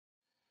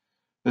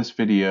This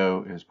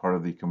video is part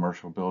of the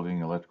Commercial Building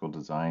Electrical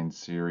Design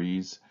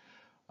series.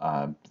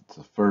 It's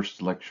the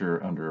first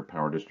lecture under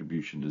power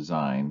distribution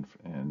design,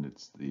 and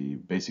it's the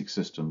basic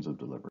systems of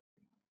delivery.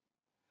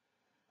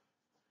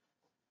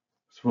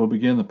 So we'll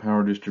begin the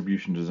power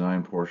distribution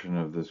design portion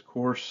of this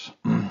course,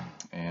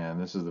 and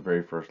this is the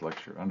very first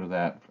lecture under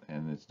that,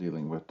 and it's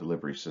dealing with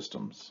delivery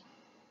systems.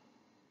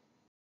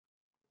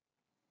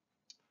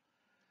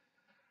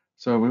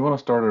 So we want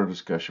to start our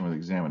discussion with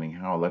examining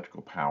how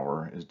electrical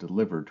power is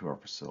delivered to our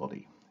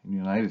facility. In the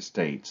United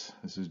States,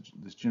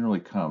 this generally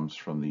comes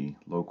from the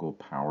local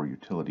power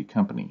utility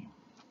company.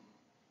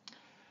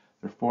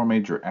 There are four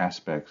major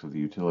aspects of the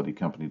utility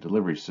company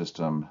delivery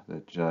system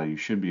that you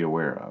should be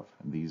aware of,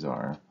 and these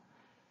are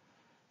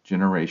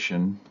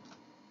generation,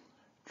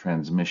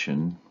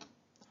 transmission,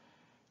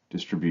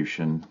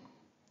 distribution,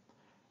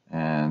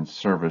 and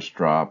service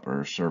drop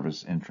or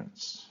service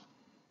entrance.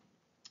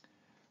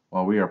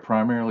 While we are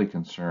primarily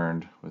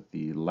concerned with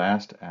the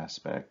last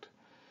aspect,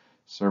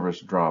 service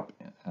drop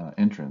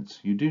entrance,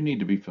 you do need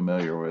to be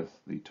familiar with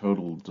the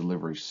total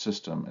delivery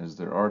system, as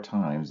there are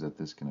times that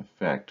this can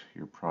affect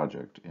your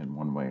project in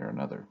one way or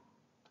another.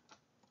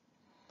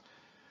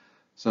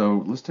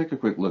 So let's take a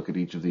quick look at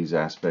each of these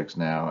aspects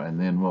now, and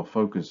then we'll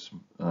focus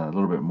a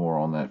little bit more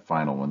on that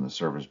final one, the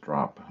service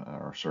drop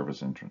or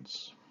service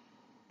entrance.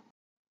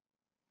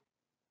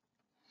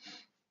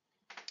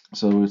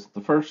 So it's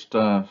the first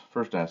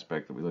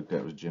aspect that we looked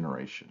at was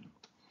generation.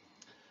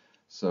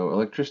 So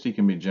electricity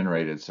can be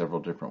generated several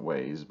different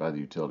ways by the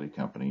utility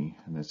company,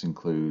 and this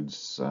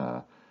includes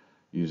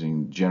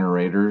using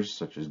generators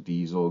such as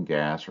diesel,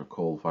 gas, or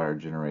coal-fired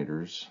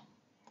generators,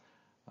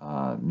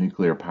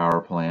 nuclear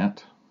power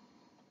plant,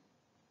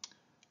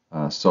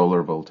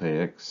 solar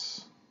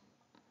voltaics,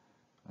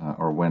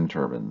 or wind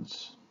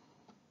turbines.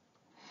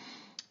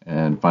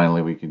 And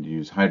finally, we could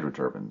use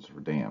hydroturbines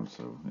or dams.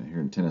 So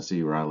here in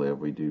Tennessee, where I live,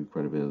 we do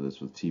quite a bit of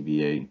this with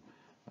TVA.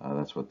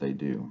 That's what they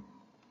do.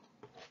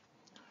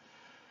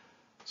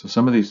 So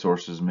some of these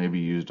sources may be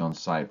used on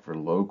site for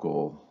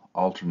local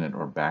alternate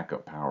or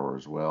backup power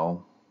as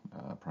well.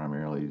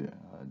 Primarily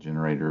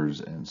generators,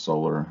 and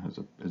solar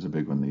is a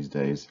big one these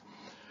days.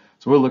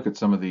 So we'll look at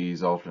some of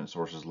these alternate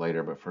sources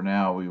later, but for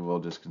now we will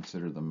just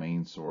consider the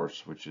main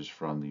source, which is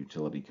from the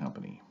utility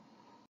company.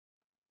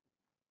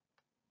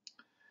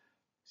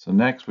 So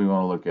next we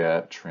want to look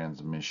at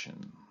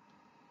transmission.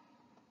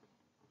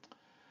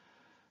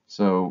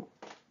 So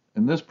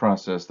in this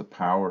process, the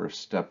power is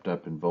stepped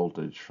up in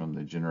voltage from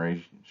the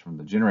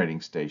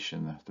generating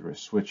station through a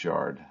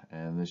switchyard,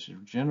 and this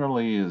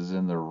generally is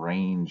in the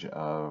range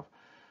of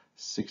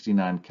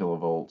 69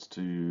 kilovolts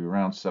to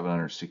around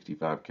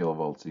 765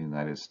 kilovolts in the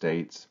United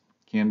States.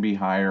 Can be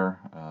higher,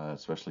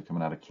 especially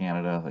coming out of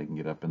Canada. They can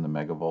get up in the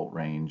megavolt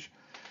range.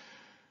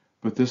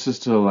 But this is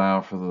to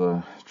allow for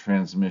the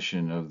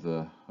transmission of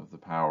the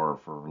power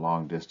for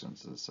long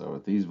distances. So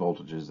at these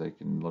voltages, they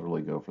can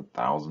literally go for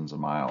thousands of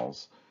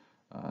miles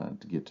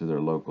to get to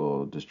their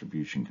local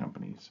distribution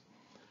companies.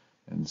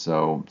 And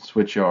so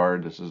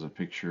switchyard, this is a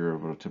picture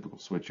of what a typical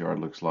switchyard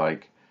looks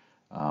like.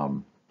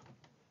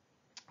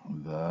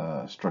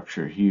 The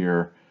structure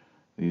here,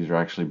 these are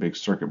actually big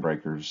circuit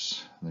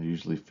breakers. They're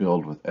usually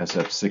filled with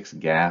SF6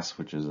 gas,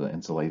 which is an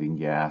insulating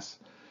gas.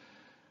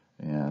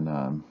 And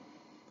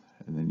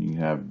then you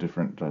have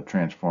different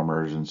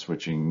transformers and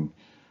switching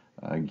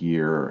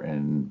gear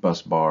and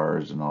bus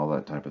bars and all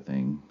that type of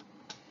thing.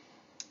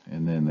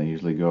 And then they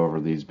usually go over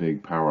these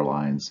big power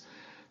lines.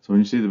 So when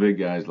you see the big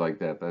guys like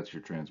that, that's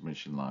your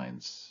transmission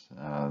lines.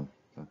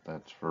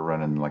 That's for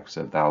running, like I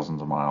said,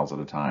 thousands of miles at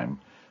a time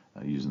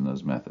using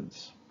those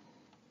methods.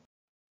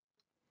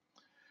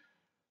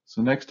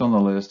 So next on the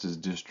list is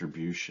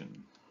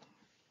distribution.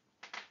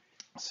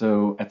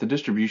 So at the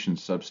distribution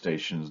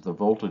substations, the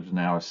voltage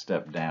now is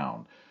stepped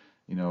down.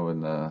 You know,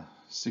 in the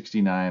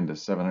 69 to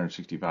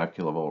 765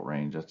 kilovolt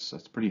range,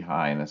 that's pretty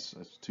high, and that's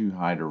too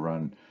high to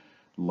run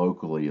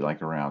locally,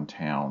 like around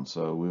town.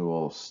 So we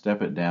will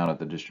step it down at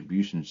the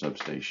distribution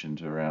substation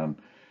to around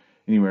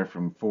anywhere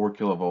from 4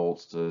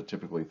 kilovolts to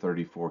typically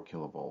 34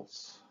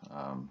 kilovolts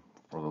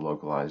for the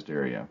localized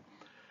area.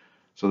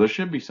 So there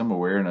should be some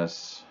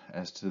awareness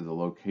as to the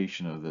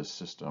location of this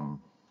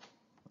system,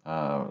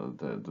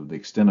 the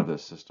extent of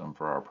this system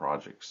for our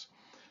projects,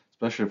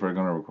 especially if we're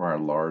going to require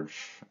large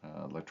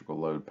electrical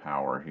load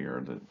power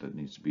here that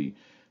needs to be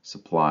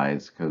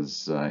supplied,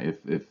 because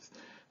if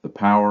the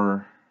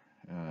power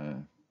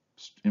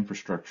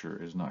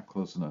infrastructure is not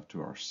close enough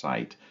to our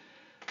site,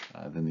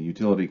 then the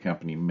utility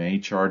company may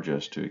charge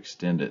us to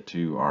extend it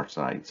to our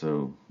site.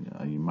 So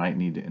you might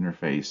need to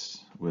interface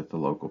with the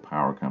local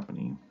power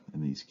company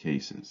in these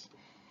cases.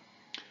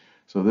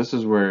 So this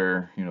is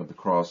where, you know, the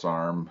cross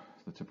arm,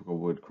 the typical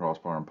wood cross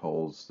arm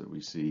poles that we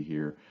see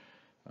here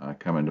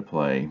come into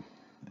play.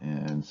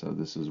 And so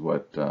this is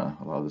what a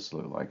lot of this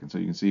looks like. And so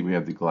you can see we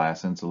have the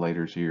glass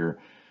insulators here.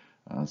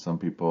 Some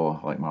people,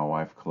 like my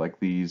wife, collect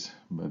these,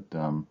 but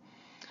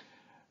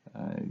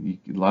you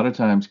a lot of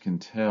times can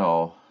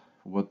tell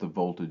what the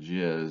voltage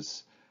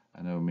is.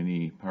 I know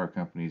many power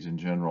companies in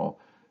general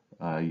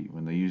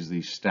when they use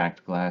these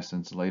stacked glass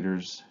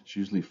insulators, it's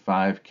usually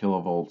 5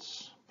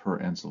 kilovolts per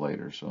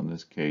insulator. So in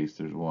this case,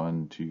 there's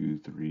 1, 2,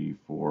 3,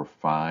 4,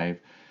 5.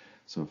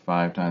 So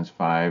 5 times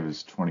 5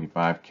 is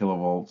 25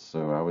 kilovolts.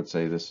 So I would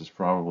say this is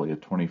probably a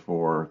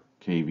 24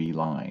 kV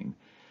line.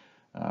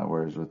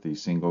 Whereas with the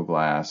single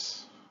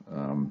glass,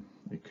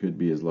 it could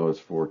be as low as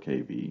 4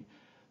 kV.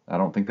 I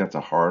don't think that's a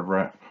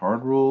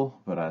hard rule,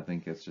 but I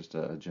think it's just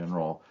a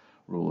general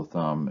rule of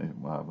thumb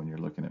when you're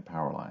looking at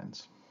power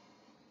lines.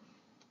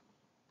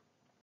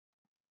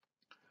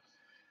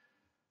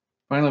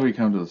 Finally, we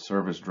come to the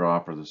service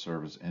drop or the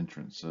service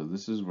entrance. So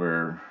this is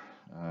where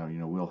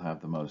we'll have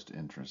the most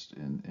interest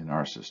in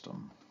our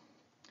system.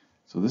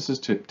 So this is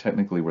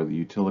technically where the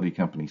utility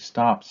company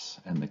stops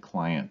and the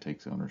client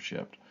takes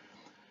ownership.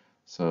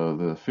 So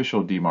the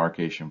official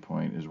demarcation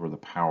point is where the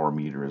power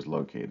meter is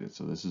located.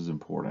 So this is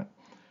important.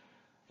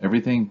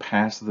 Everything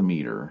past the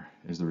meter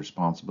is the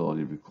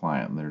responsibility of the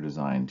client and their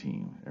design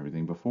team.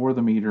 Everything before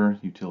the meter,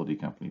 utility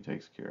company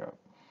takes care of.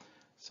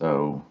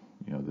 So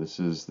this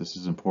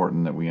is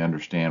important that we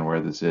understand where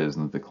this is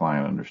and that the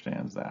client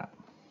understands that.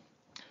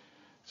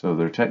 So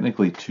there are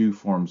technically two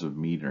forms of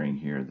metering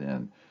here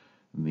then.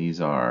 And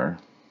these are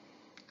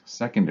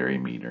secondary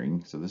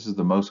metering. So this is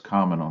the most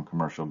common on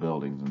commercial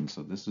buildings. And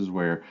so this is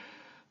where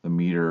the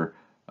meter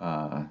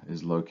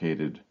is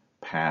located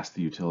past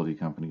the utility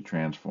company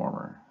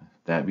transformer.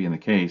 That being the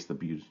case, the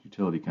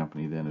utility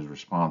company then is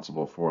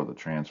responsible for the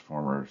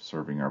transformer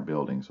serving our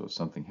building. So if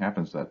something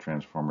happens to that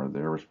transformer,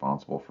 they're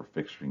responsible for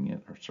fixing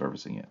it or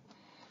servicing it.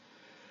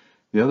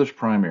 The other is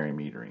primary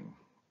metering.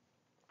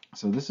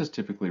 So this is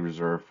typically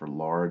reserved for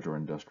large or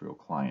industrial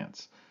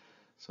clients.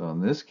 So in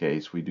this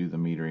case, we do the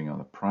metering on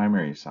the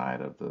primary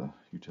side of the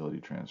utility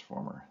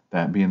transformer.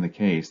 That being the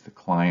case, the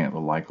client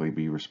will likely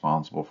be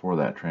responsible for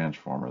that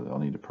transformer. They'll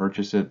need to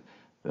purchase it.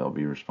 They'll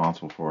be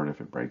responsible for it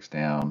if it breaks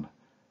down,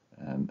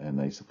 and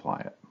they supply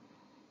it.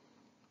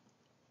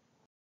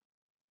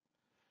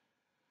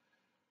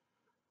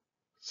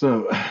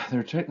 So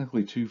there are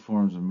technically two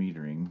forms of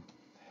metering,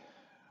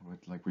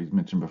 like we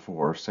mentioned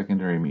before,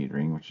 secondary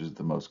metering, which is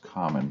the most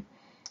common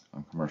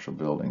on commercial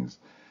buildings.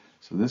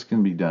 So this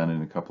can be done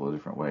in a couple of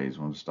different ways.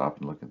 We'll stop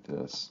and look at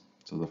this.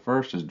 So the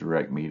first is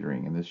direct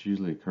metering, and this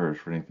usually occurs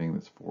for anything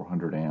that's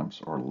 400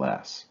 amps or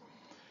less.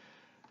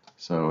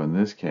 So in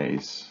this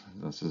case,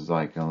 this is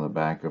like on the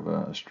back of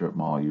a strip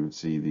mall, you would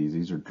see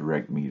these are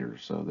direct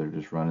meters. So they're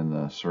just running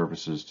the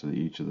services to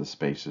each of the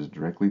spaces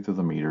directly through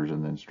the meters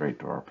and then straight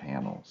to our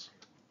panels.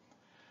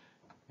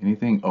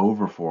 Anything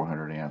over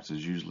 400 amps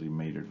is usually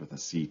metered with a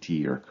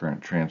CT or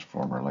current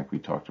transformer, like we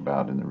talked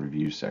about in the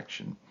review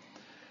section.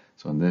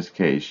 So in this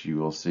case, you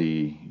will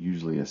see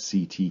usually a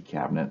CT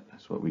cabinet.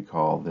 That's what we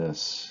call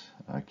this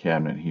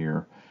cabinet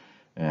here.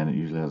 And it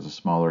usually has a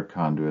smaller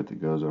conduit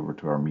that goes over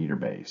to our meter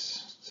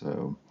base.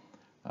 So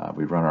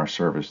we run our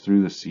service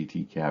through the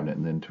CT cabinet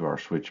and then to our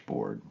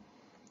switchboard.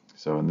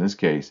 So in this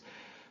case,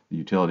 the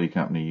utility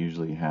company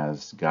usually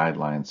has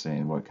guidelines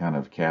saying what kind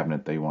of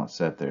cabinet they want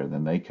set there.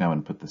 Then they come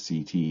and put the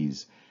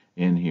CTs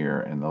in here,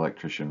 and the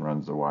electrician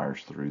runs the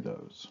wires through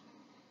those.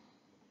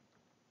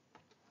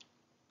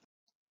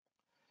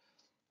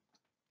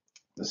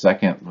 The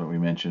second, what we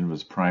mentioned,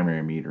 was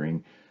primary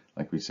metering.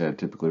 Like we said,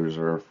 typically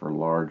reserved for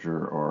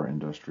larger or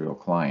industrial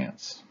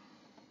clients.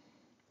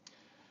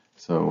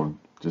 So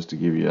just to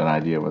give you an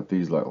idea what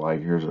these look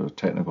like, here's a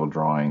technical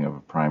drawing of a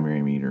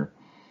primary meter.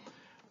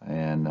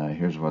 And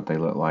here's what they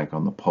look like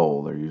on the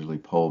pole. They're usually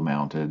pole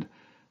mounted,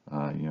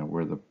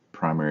 where the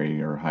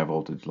primary or high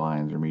voltage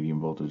lines or medium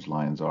voltage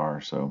lines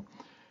are. So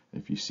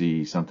if you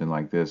see something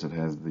like this, it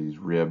has these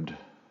ribbed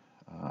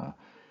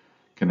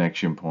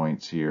connection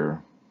points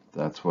here.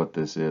 That's what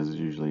this is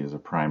usually is a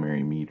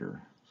primary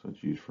meter. So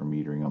it's used for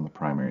metering on the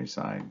primary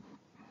side.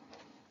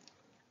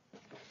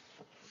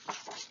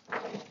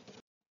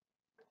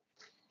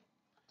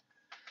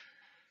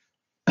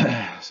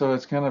 So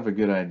it's kind of a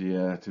good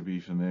idea to be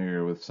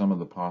familiar with some of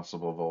the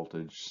possible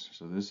voltage.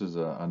 So this is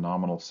a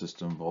nominal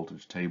system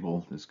voltage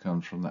table. This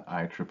comes from the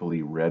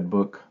IEEE Red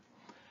Book.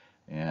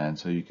 And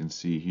so you can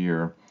see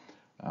here,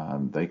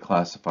 they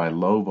classify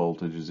low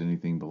voltage as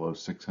anything below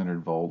 600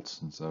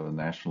 volts. And so the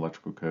National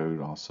Electrical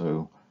Code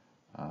also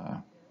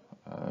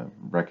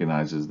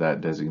recognizes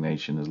that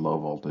designation as low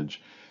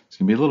voltage. It's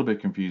going to be a little bit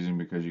confusing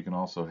because you can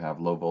also have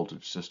low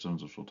voltage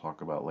systems, which we'll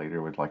talk about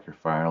later, with like your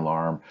fire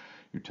alarm,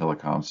 your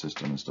telecom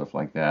system, and stuff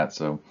like that.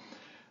 So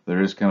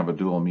there is kind of a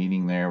dual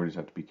meaning there. We just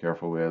have to be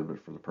careful with,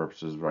 but for the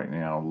purposes right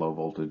now, low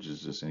voltage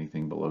is just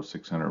anything below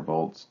 600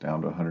 volts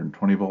down to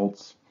 120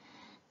 volts.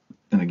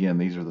 And again,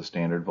 these are the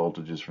standard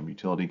voltages from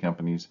utility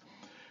companies.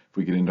 If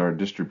we get into our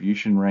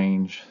distribution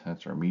range,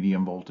 that's our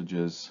medium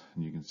voltages.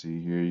 And you can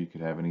see here you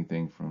could have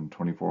anything from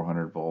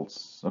 2400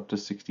 volts up to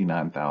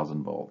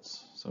 69,000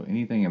 volts. So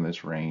anything in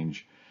this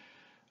range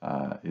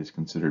is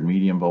considered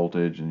medium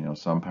voltage. And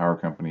some power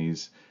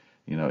companies,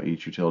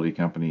 each utility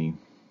company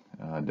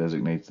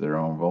designates their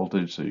own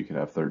voltage. So you could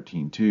have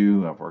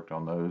 13.2. I've worked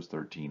on those.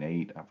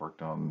 13.8. I've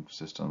worked on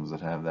systems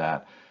that have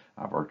that.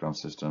 I've worked on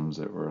systems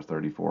that were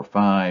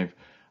 34.5.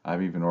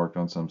 I've even worked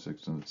on some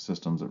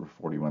systems that were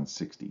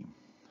 4160.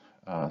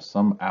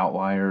 Some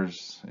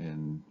outliers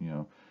in,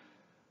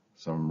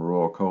 some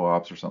rural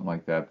co-ops or something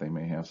like that, they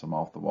may have some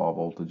off-the-wall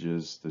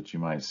voltages that you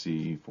might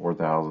see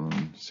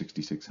 4,000,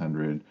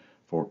 6,600,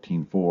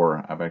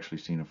 14.4. I've actually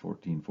seen a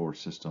 14.4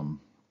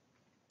 system.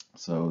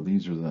 So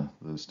these are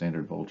the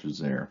standard voltages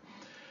there.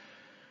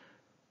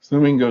 So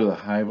then we can go to the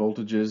high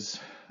voltages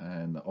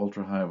and the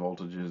ultra high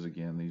voltages.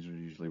 Again, these are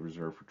usually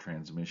reserved for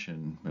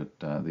transmission,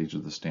 but these are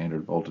the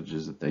standard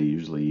voltages that they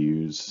usually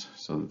use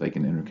so that they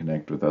can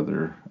interconnect with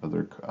other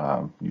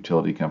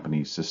utility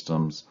company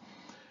systems,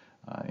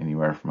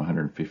 anywhere from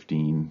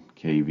 115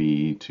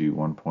 kV to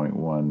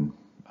 1.1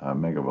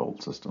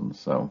 megavolt systems.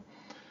 So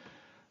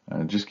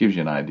it just gives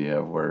you an idea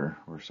of where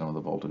some of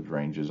the voltage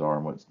ranges are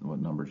and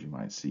what numbers you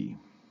might see.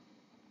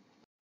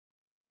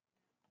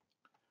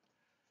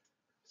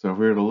 So if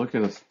we were to look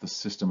at the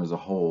system as a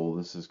whole,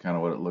 this is kind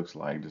of what it looks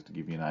like, just to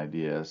give you an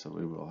idea. So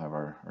we will have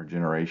our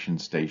generation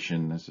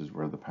station. This is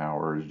where the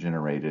power is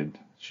generated.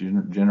 It's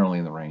generally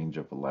in the range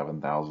of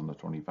 11,000 to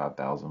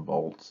 25,000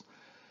 volts.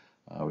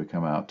 We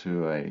come out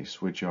to a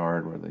switch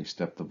yard where they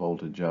step the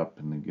voltage up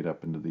and then get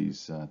up into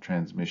these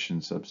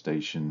transmission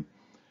substation.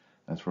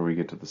 That's where we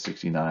get to the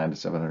 69 to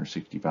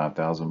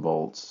 765,000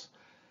 volts.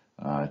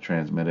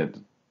 Transmit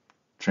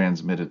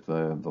it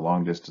the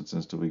long distance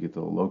until we get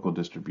the local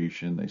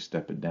distribution. They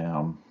step it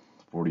down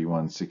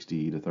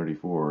 4160 to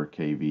 34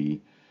 kV.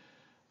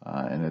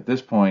 And at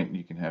this point,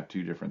 you can have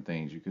two different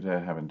things. You could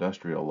have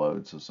industrial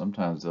loads. So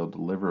sometimes they'll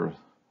deliver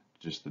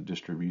just the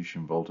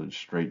distribution voltage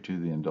straight to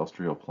the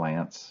industrial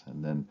plants,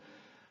 and then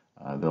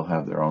they'll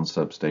have their own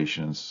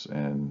substations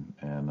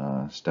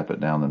and step it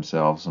down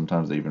themselves.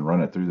 Sometimes they even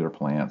run it through their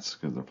plants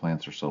because their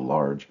plants are so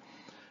large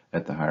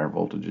at the higher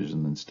voltages,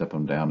 and then step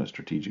them down at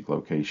strategic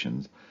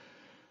locations.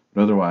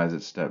 But otherwise,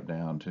 it's stepped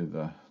down to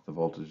the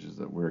voltages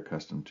that we're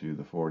accustomed to,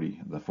 the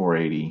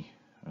 480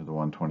 or the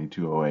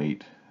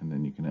 12208, and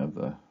then you can have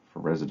for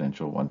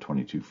residential,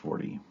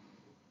 12240.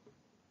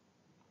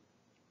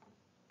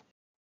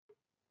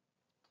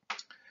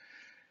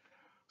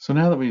 So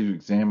now that we've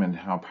examined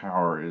how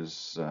power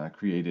is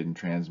created and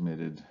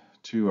transmitted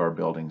to our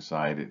building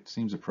site, it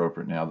seems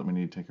appropriate now that we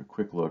need to take a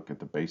quick look at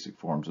the basic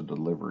forms of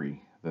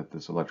delivery that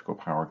this electrical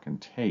power can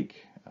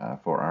take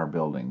for our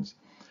buildings.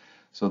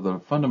 So the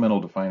fundamental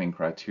defining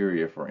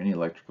criteria for any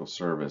electrical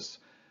service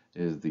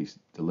is the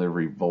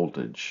delivery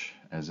voltage,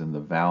 as in the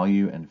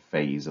value and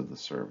phase of the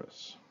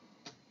service.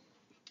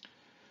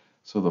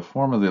 So the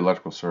form of the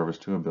electrical service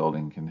to a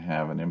building can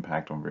have an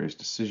impact on various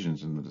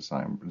decisions in the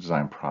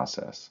design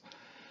process.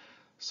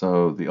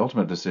 So the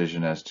ultimate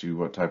decision as to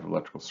what type of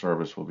electrical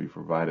service will be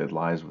provided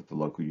lies with the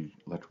local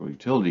electrical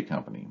utility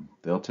company.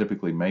 They'll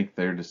typically make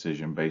their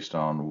decision based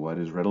on what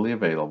is readily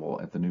available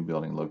at the new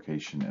building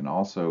location and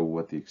also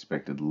what the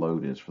expected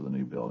load is for the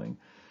new building.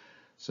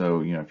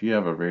 So, if you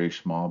have a very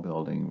small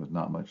building with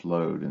not much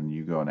load and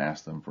you go and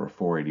ask them for a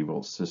 480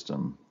 volt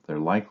system, they're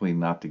likely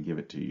not to give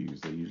it to you.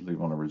 They usually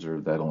want to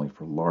reserve that only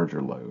for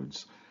larger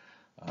loads.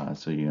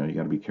 So, you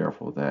got to be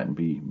careful with that and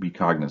be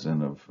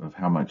cognizant of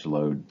how much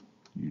load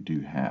you do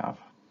have.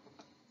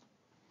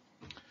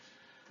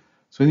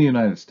 So in the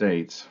United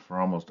States, for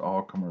almost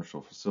all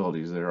commercial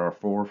facilities, there are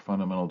 4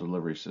 fundamental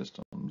delivery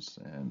systems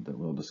and that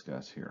we'll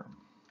discuss here.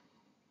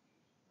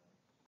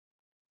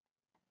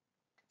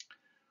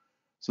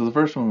 So the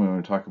first one we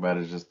want to talk about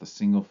is just the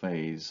single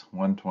phase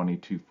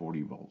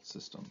 120/240 volt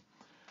system.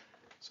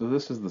 So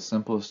this is the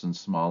simplest and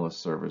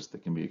smallest service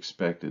that can be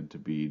expected to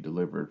be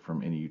delivered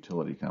from any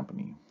utility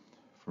company.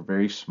 For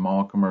very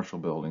small commercial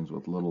buildings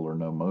with little or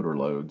no motor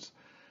loads,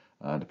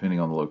 depending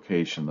on the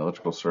location, the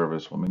electrical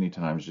service will many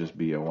times just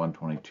be a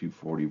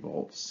 120/240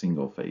 volt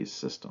single phase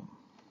system.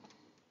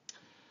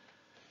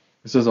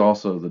 This is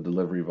also the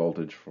delivery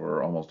voltage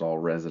for almost all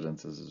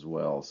residences as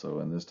well. So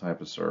in this type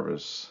of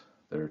service,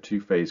 there are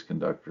 2 phase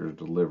conductors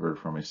delivered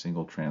from a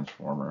single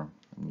transformer.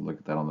 We'll look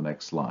at that on the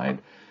next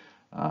slide.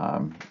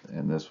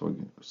 And this will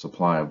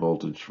supply a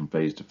voltage from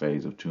phase to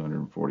phase of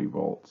 240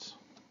 volts.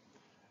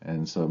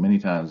 And so many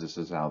times this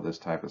is how this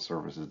type of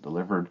service is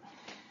delivered.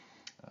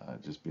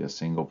 Just be a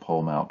single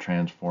pole mount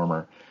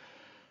transformer.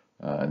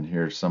 And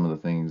here's some of the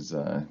things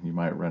you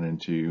might run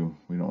into.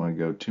 We don't want to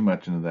go too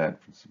much into that.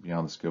 It's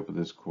beyond the scope of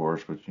this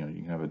course, but you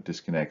can have a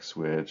disconnect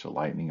switch, a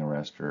lightning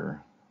arrestor,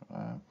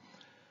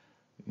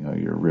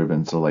 your rib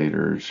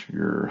insulators,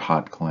 your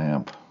hot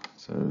clamp.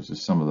 So it's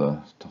just some of the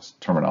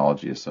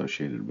terminology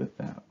associated with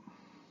that.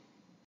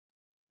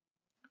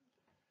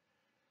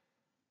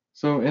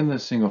 So in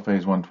this single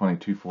phase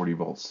 120/240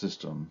 volt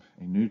system,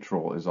 a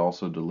neutral is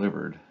also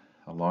delivered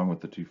along with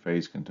the 2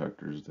 phase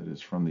conductors that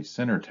is from the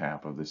center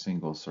tap of the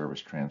single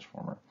service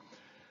transformer.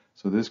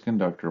 So this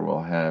conductor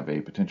will have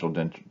a potential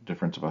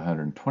difference of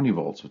 120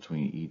 volts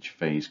between each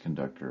phase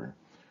conductor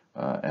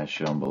as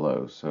shown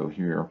below. So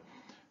here,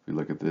 if we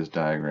look at this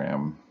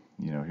diagram,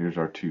 here's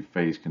our 2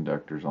 phase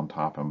conductors on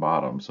top and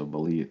bottom. So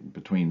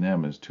between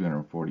them is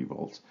 240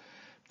 volts.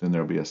 Then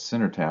there'll be a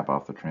center tap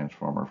off the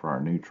transformer for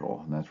our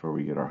neutral, and that's where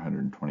we get our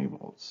 120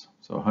 volts.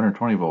 So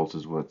 120 volts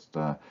is what's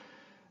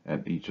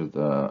at each of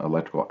the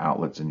electrical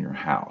outlets in your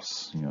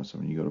house. So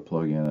when you go to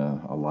plug in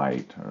a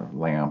light or a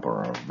lamp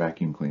or a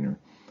vacuum cleaner,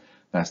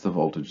 that's the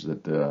voltage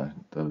that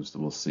those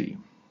will see.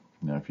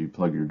 Now, if you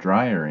plug your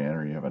dryer in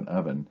or you have an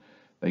oven,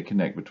 they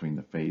connect between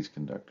the phase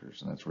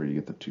conductors, and that's where you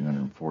get the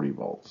 240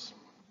 volts.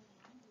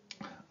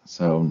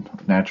 So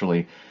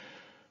naturally,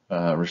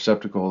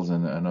 receptacles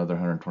and other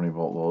 120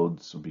 volt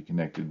loads will be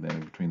connected then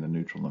between the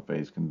neutral and the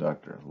phase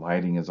conductor.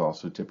 Lighting is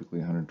also typically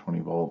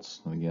 120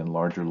 volts. And again,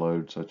 larger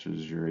loads such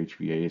as your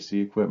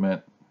HVAC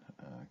equipment,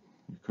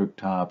 your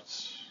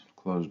cooktops,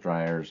 clothes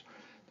dryers,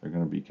 they're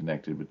going to be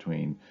connected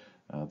between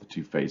the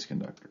two phase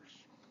conductors.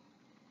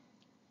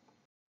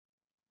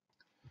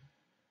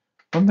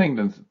 One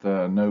thing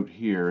to note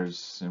here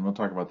is, and we'll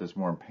talk about this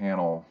more in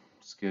panel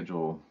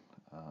schedule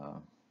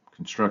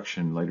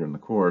construction later in the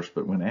course,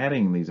 but when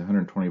adding these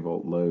 120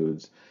 volt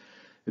loads,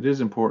 it is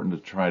important to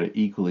try to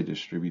equally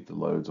distribute the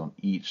loads on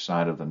each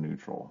side of the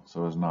neutral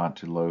so as not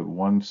to load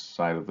one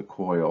side of the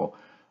coil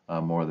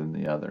more than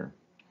the other.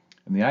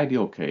 In the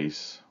ideal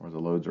case, where the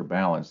loads are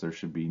balanced, there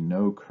should be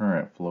no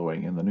current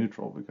flowing in the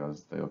neutral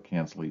because they'll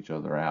cancel each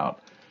other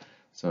out.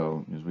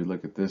 So as we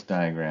look at this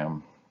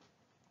diagram,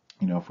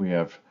 if we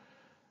have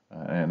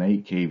an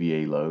 8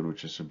 kVA load,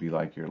 which this would be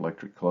like your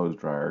electric clothes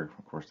dryer.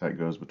 Of course, that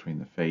goes between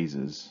the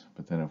phases.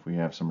 But then if we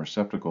have some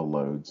receptacle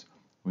loads,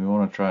 we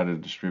want to try to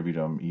distribute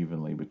them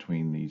evenly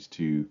between these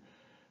two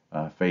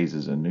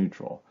phases in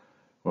neutral.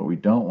 What we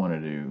don't want to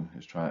do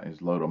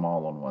is load them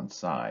all on one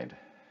side.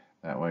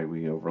 That way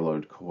we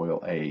overload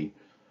coil A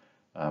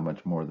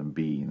much more than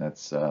B, and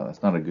that's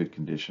not a good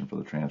condition for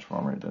the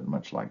transformer. It doesn't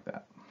much like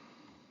that.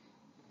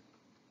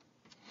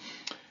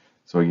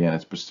 So again,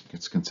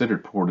 it's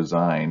considered poor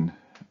design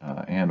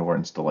and or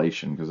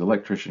installation, because the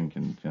electrician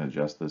can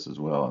adjust this as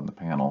well in the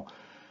panel,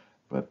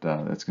 but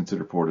it's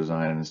considered poor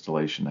design and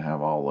installation to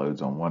have all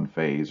loads on one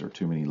phase or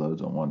too many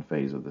loads on one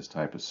phase of this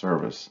type of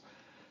service.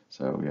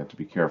 So we have to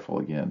be careful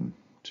again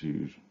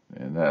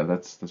and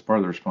that's part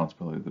of the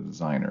responsibility of the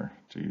designer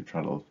to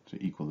try to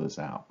equal this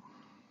out.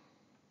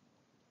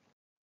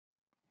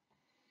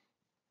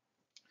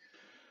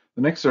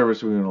 The next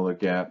service we're going to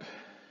look at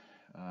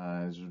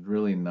is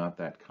really not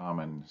that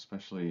common,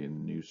 especially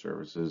in new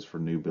services for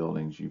new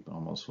buildings. You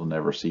almost will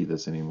never see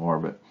this anymore,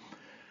 but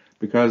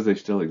because they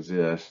still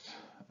exist,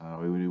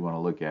 we do want to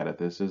look at it.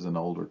 This is an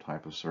older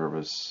type of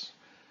service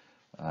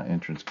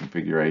entrance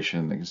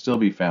configuration that can still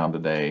be found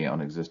today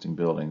on existing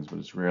buildings, but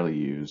it's rarely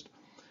used,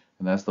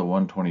 and that's the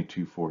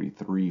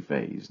 122/40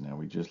 phase. Now,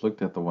 we just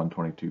looked at the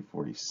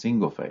 122/40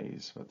 single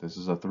phase, but this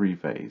is a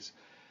 3-phase.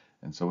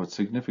 And so what's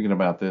significant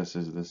about this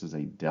is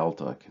a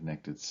delta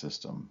connected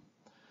system.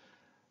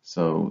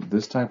 So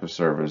this type of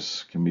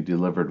service can be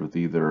delivered with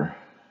either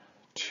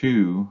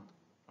 2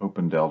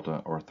 open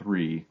delta or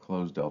 3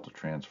 closed delta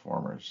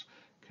transformers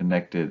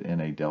connected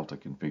in a delta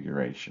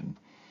configuration.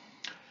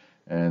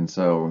 And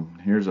so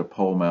here's a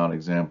pole mount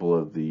example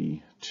of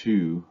the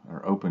 2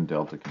 or open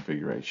delta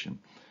configuration.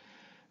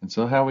 And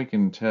so how we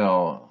can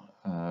tell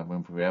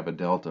when we have a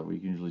delta, we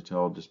can usually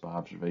tell just by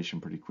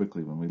observation pretty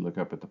quickly. When we look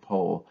up at the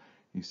pole,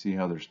 you see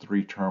how there's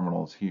 3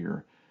 terminals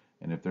here.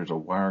 And if there's a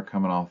wire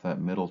coming off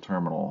that middle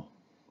terminal,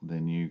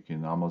 then you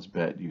can almost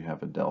bet you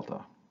have a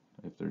delta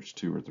if there's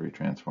 2 or 3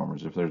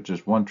 transformers. If there's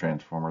just one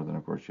transformer, then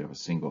of course you have a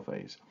single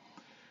phase.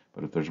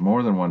 But if there's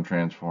more than one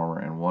transformer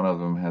and one of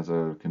them has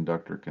a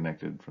conductor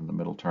connected from the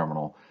middle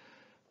terminal,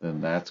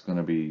 then that's going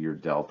to be your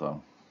delta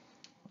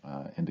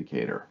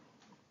indicator.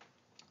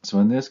 So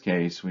in this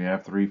case, we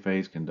have 3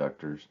 phase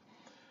conductors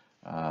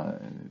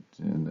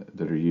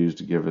that are used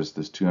to give us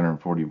this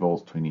 240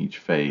 volts between each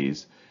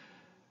phase.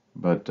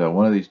 But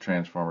one of these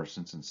transformers,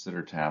 since it's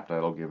center tapped,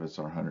 that'll give us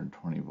our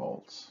 120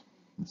 volts.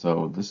 And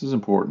so this is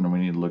important, and we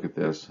need to look at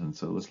this. And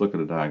so let's look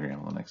at a diagram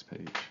on the next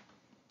page.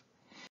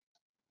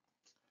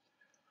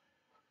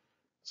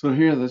 So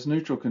here, this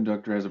neutral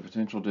conductor has a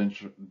potential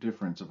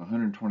difference of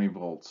 120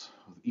 volts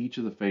with each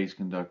of the phase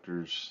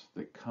conductors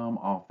that come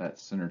off that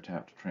center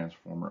tapped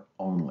transformer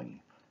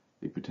only.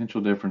 The potential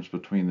difference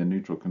between the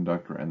neutral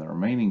conductor and the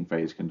remaining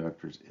phase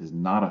conductors is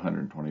not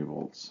 120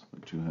 volts,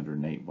 but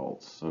 208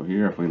 volts. So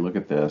here, if we look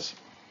at this,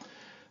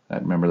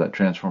 remember that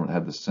transformer that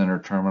had the center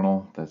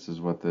terminal? This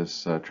is what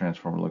this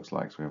transformer looks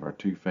like. So we have our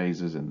 2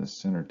 phases and the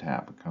center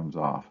tap comes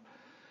off.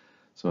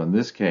 So in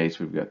this case,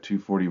 we've got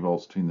 240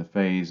 volts between the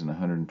phase and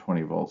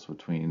 120 volts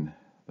between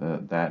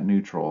that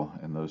neutral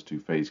and those 2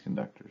 phase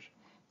conductors.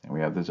 And we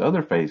have this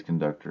other phase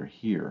conductor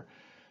here.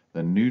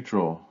 The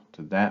neutral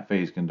to that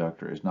phase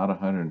conductor is not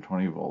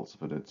 120 volts,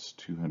 but it's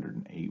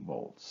 208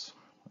 volts.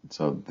 And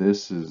so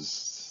this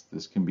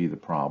can be the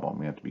problem.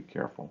 We have to be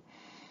careful.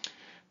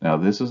 Now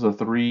this is a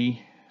 3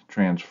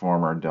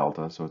 transformer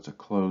delta, so it's a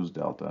closed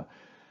delta.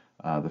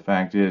 The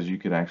fact is, you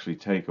could actually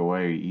take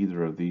away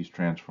either of these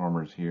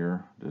transformers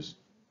here, just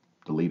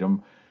delete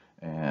them,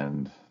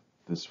 and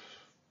this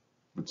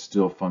would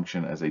still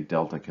function as a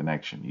delta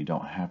connection. You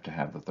don't have to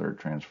have the 3rd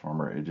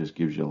transformer. It just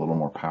gives you a little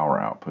more power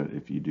output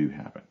if you do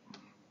have it.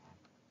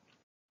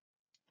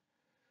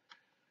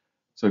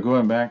 So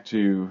going back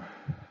to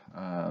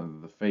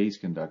the phase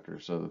conductor,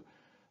 so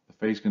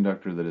the phase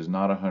conductor that is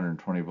not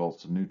 120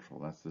 volts to neutral,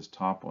 that's this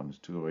top one, is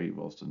 208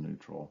 volts to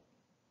neutral.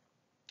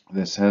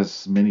 This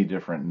has many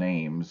different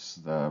names,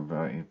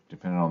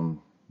 depending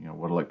on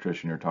what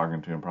electrician you're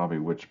talking to and probably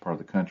which part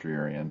of the country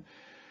you're in.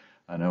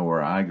 I know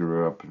where I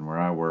grew up and where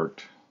I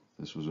worked,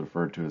 this was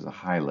referred to as a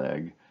high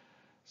leg.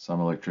 Some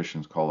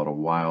electricians call it a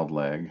wild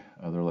leg.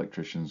 Other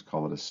electricians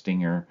call it a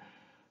stinger.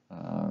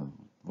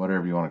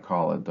 Whatever you want to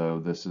call it, though,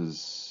 this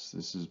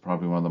is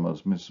probably one of the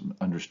most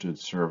misunderstood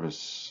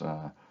service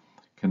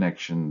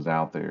connections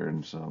out there,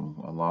 and so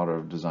a lot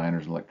of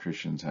designers and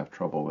electricians have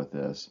trouble with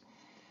this.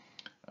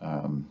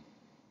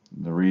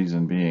 The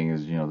reason being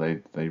is,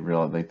 they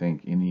realize, they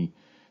think any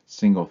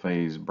single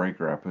phase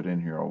breaker I put in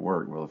here will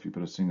work. Well, if you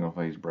put a single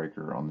phase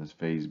breaker on this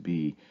phase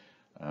B,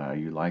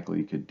 you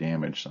likely could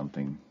damage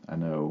something. I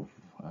know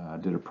I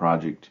did a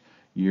project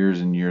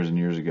years and years and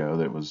years ago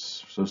that was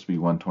supposed to be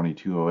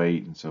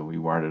 12208, and so we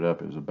wired it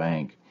up. It was a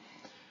bank,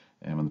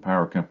 and when the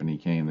power company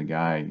came, the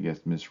guy, I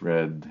guess,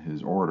 misread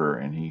his order,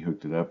 and he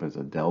hooked it up as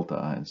a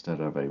delta instead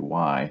of a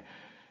Y.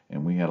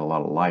 And we had a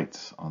lot of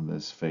lights on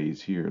this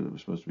phase here that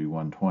was supposed to be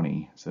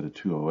 120 instead of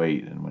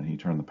 208, and when he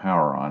turned the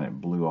power on, it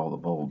blew all the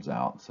bulbs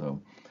out.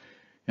 So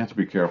you have to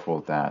be careful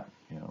with that,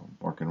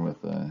 working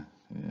with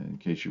in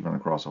case you run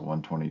across a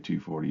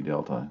 12240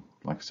 delta.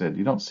 Like I said,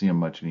 you don't see them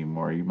much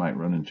anymore. You might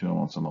run into them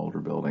on some older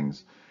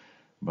buildings,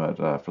 but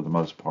for the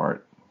most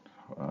part,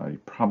 you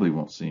probably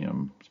won't see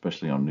them,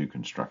 especially on new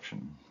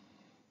construction.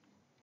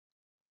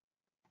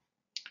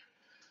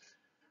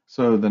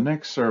 So the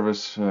next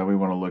service we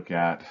want to look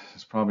at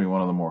is probably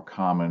one of the more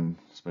common,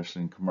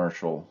 especially in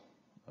commercial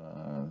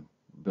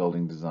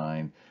building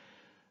design.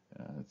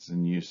 It's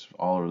in use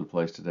all over the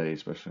place today,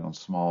 especially on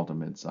small to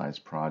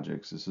mid-sized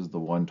projects. This is the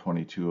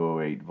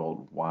 12208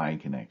 volt Y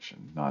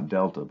connection, not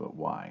delta, but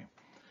Y.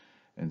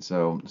 And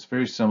so it's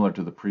very similar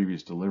to the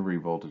previous delivery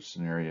voltage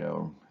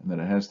scenario in that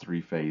it has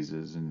three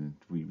phases, and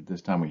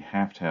this time we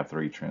have to have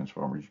three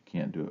transformers. You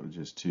can't do it with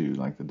just two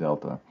like the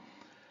delta.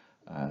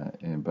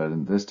 But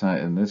in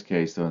this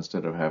case, though,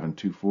 instead of having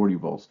 240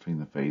 volts between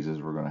the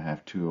phases, we're going to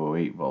have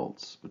 208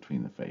 volts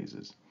between the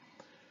phases.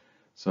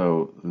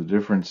 So the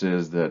difference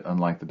is that,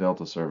 unlike the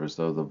delta service,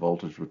 though, the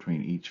voltage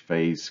between each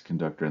phase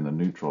conductor and the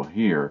neutral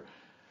here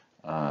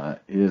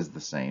is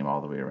the same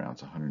all the way around.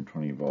 It's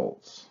 120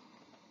 volts.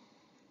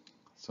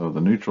 So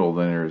the neutral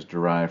there is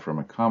derived from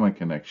a common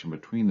connection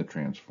between the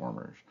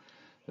transformers.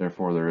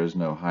 Therefore, there is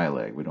no high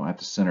leg. We don't have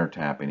to center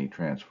tap any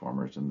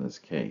transformers in this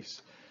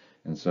case.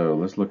 And so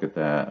let's look at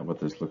that, what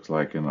this looks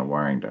like in a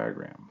wiring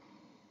diagram.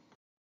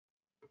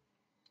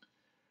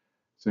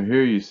 So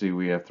here you see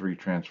we have three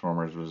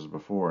transformers as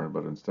before,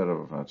 but instead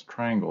of it's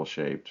triangle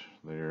shaped,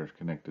 they're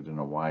connected in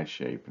a Y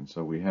shape. And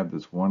so we have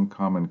this one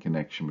common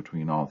connection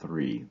between all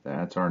three.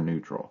 That's our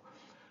neutral.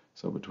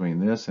 So between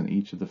this and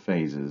each of the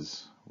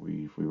phases,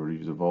 if we were to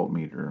use a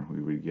voltmeter,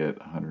 we would get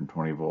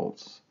 120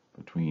 volts.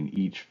 Between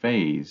each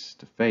phase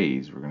to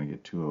phase, we're going to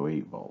get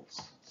 208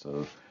 volts.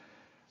 So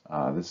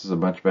this is a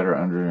much better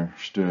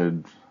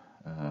understood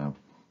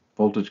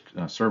voltage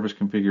service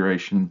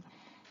configuration,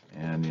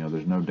 and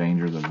there's no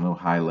danger, there's no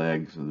high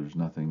leg, so there's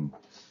nothing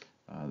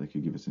that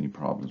could give us any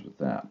problems with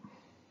that.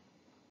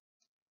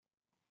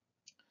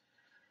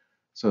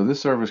 So this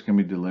service can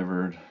be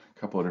delivered a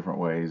couple of different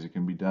ways. It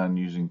can be done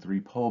using 3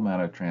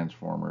 pole-mounted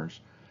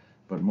transformers,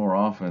 but more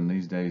often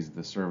these days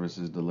the service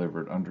is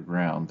delivered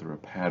underground through a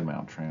pad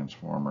mount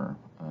transformer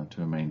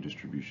to a main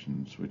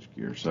distribution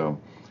switchgear. So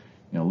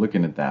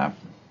looking at that,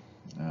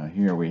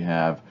 here we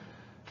have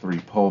 3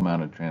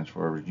 pole-mounted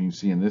transformers. You can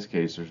see in this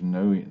case there's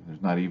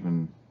not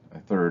even a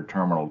third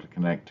terminal to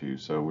connect to.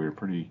 So we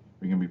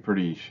can be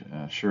pretty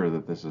sure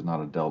that this is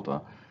not a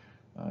delta.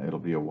 It'll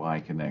be a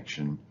Y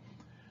connection,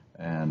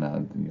 and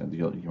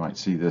you might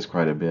see this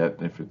quite a bit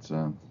if it's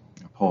a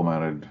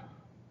pole-mounted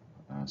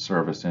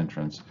service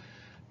entrance.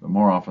 But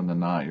more often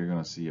than not, you're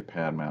going to see a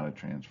pad-mounted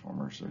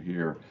transformer. So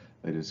here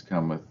they just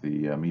come with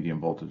the medium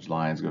voltage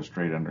lines, go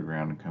straight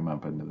underground and come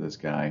up into this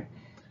guy,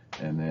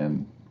 and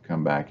then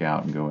come back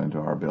out and go into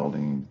our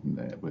building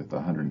with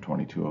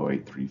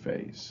 12208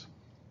 three-phase.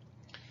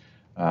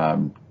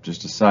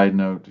 Just a side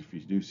note, if you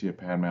do see a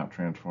pad mount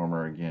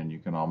transformer, again, you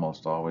can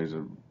almost always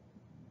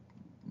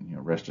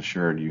rest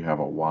assured you have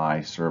a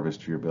Y service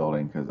to your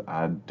building, because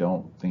I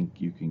don't think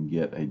you can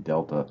get a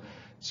delta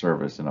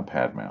service in a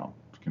pad mount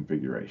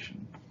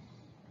configuration.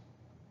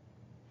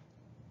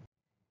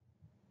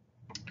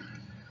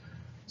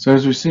 So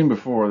as we've seen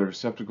before, the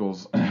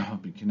receptacles will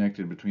be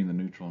connected between the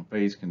neutral and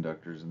phase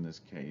conductors in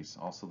this case.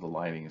 Also, the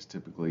lighting is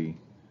typically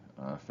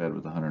fed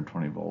with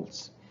 120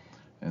 volts.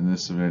 In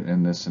this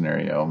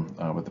scenario,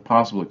 with the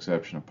possible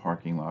exception of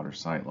parking lot or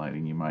site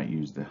lighting, you might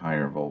use the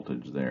higher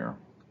voltage there.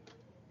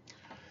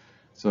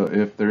 So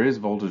if there is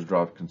voltage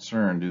drop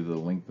concern due to the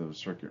length of the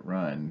circuit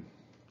run,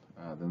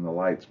 then the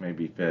lights may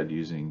be fed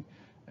using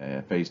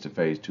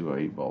phase-to-phase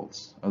 208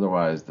 volts.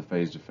 Otherwise, the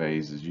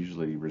phase-to-phase is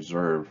usually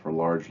reserved for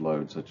large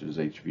loads such as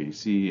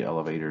HVAC,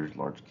 elevators,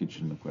 large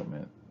kitchen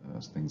equipment,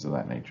 things of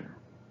that nature.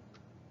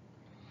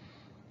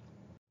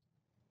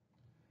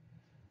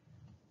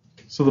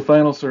 So the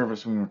final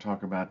service we're going to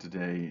talk about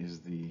today is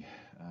the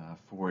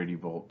 480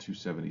 volt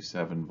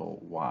 277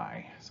 volt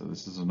Y. So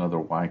this is another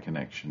Y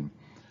connection.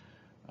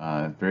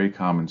 Very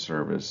common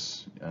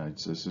service.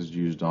 This is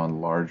used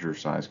on larger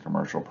size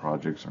commercial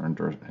projects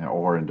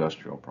or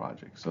industrial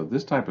projects. So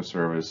this type of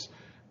service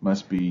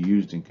must be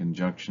used in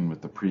conjunction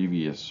with the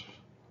previous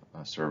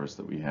service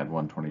that we had,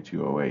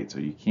 12208. So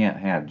you can't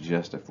have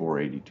just a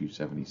 480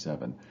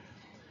 277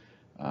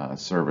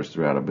 service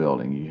throughout a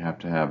building. You have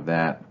to have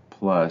that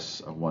plus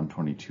a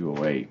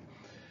 12208.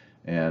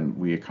 And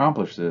we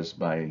accomplish this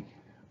by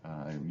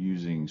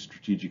using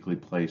strategically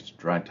placed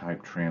dry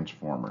type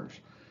transformers.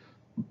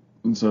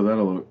 And so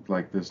that'll look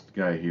like this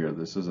guy here.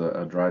 This is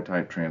a dry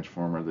type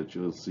transformer that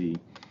you'll see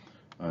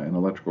in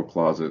electrical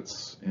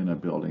closets in a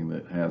building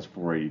that has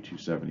 480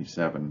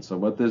 277. So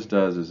what this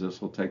does is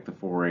this will take the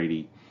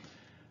 480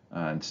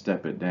 and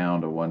step it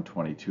down to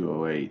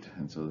 12208.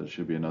 And so there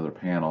should be another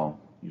panel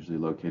usually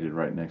located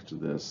right next to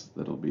this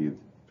that'll be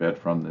fed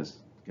from this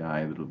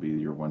guy. That'll be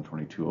your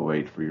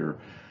 12208 for your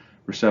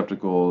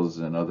receptacles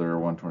and other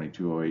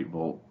 12208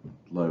 volt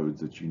loads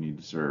that you need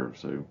to serve.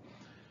 So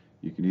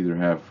you can either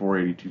have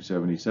 480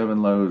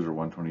 277 loads or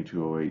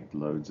 12208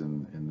 loads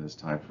in this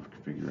type of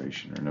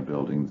configuration or in a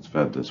building that's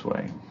fed this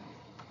way.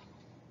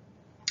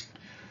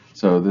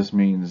 So this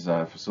means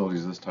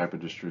facilities this type of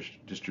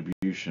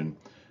distribution,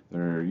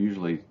 there are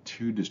usually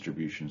two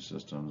distribution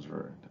systems,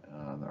 or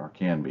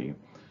can be.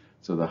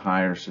 So the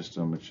higher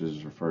system, which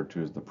is referred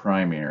to as the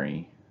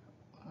primary,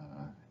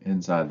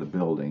 inside the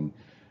building,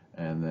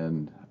 and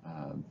then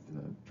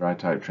the dry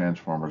type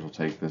transformers will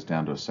take this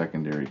down to a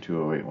secondary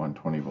 208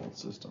 120 volt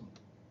system.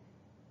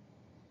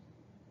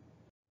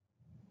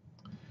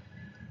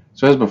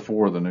 So as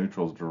before, the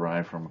neutrals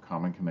derive from a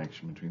common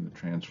connection between the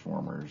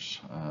transformers.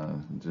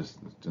 Just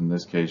in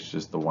this case,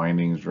 just the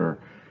winding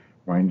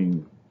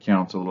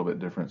counts a little bit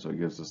different, so it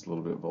gives us a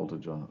little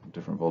bit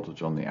different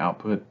voltage on the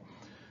output.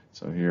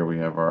 So here we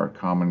have our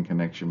common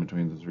connection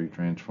between the three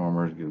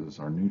transformers, gives us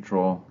our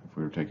neutral. If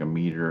we were to take a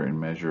meter and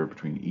measure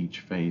between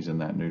each phase in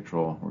that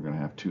neutral, we're going to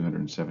have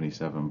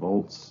 277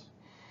 volts.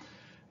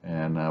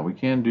 And we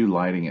can do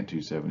lighting at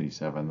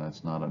 277,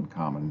 that's not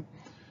uncommon.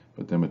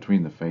 But then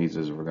between the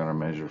phases, we're going to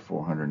measure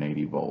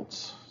 480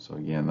 volts. So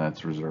again,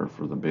 that's reserved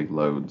for the big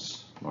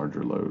loads,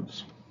 larger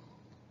loads.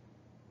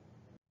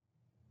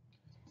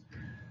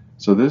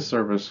 So this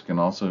service can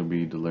also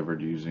be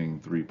delivered using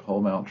 3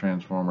 pole mount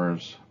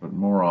transformers, but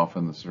more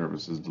often the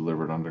service is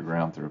delivered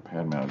underground through a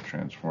pad mounted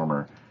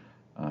transformer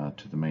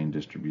to the main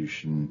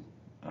distribution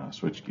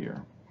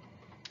switchgear.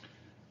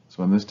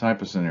 So in this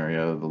type of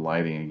scenario, the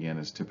lighting again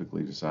is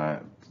typically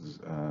supplied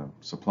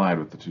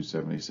with the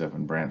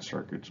 277 branch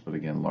circuits, but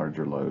again,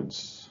 larger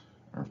loads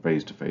are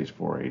phase-to-phase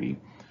 480.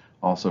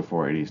 Also,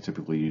 480 is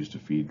typically used to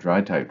feed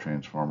dry type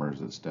transformers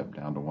that step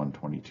down to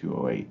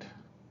 12208.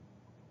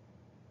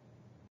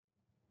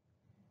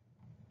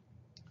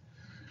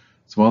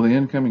 So while the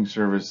incoming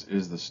service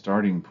is the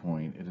starting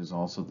point, it is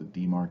also the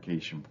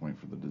demarcation point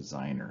for the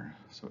designer.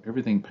 So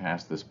everything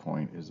past this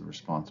point is the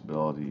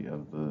responsibility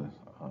of the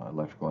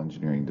electrical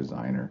engineering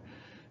designer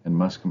and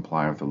must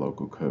comply with the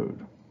local code.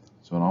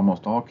 So in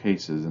almost all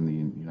cases in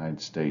the United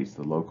States,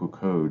 the local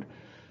code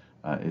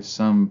is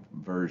some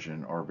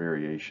version or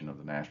variation of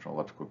the National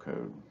Electrical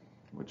Code,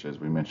 which, as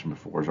we mentioned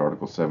before, is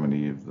Article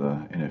 70 of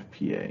the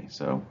NFPA.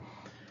 So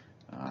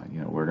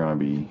we're going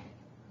to be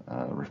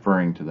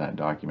referring to that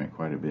document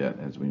quite a bit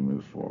as we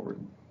move forward.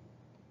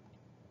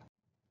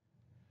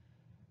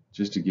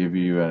 Just to give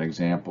you an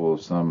example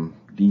of some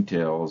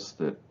details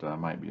that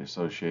might be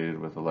associated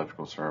with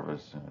electrical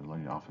service,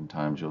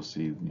 oftentimes you'll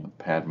see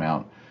pad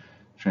mount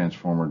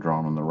transformer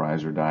drawn on the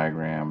riser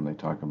diagram. They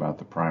talk about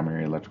the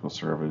primary electrical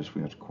service.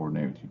 We have to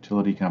coordinate with the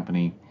utility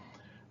company,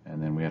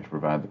 and then we have to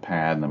provide the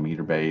pad and the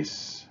meter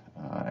base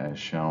as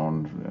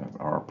shown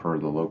or per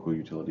the local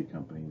utility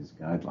company's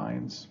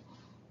guidelines.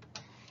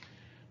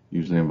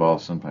 Usually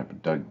involves some type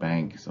of duct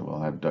bank, so we'll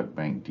have duct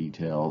bank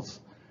details,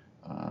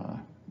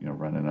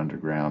 running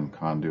underground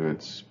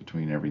conduits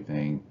between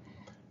everything.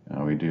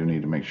 We do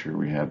need to make sure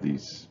we have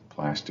these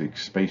plastic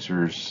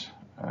spacers,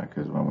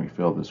 because when we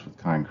fill this with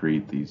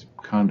concrete, these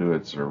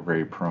conduits are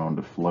very prone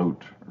to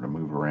float or to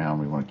move around.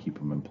 We want to keep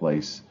them in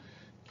place,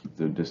 keep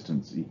the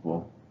distance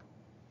equal.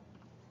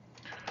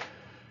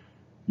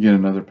 Again,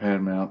 another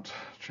pad mount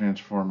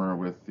transformer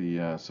with the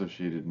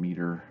associated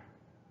meter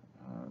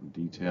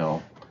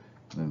detail.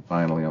 And then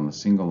finally, on the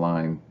single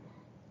line,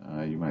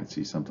 you might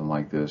see something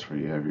like this where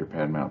you have your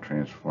pad mount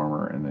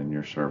transformer and then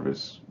your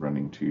service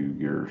running to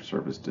your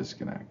service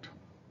disconnect.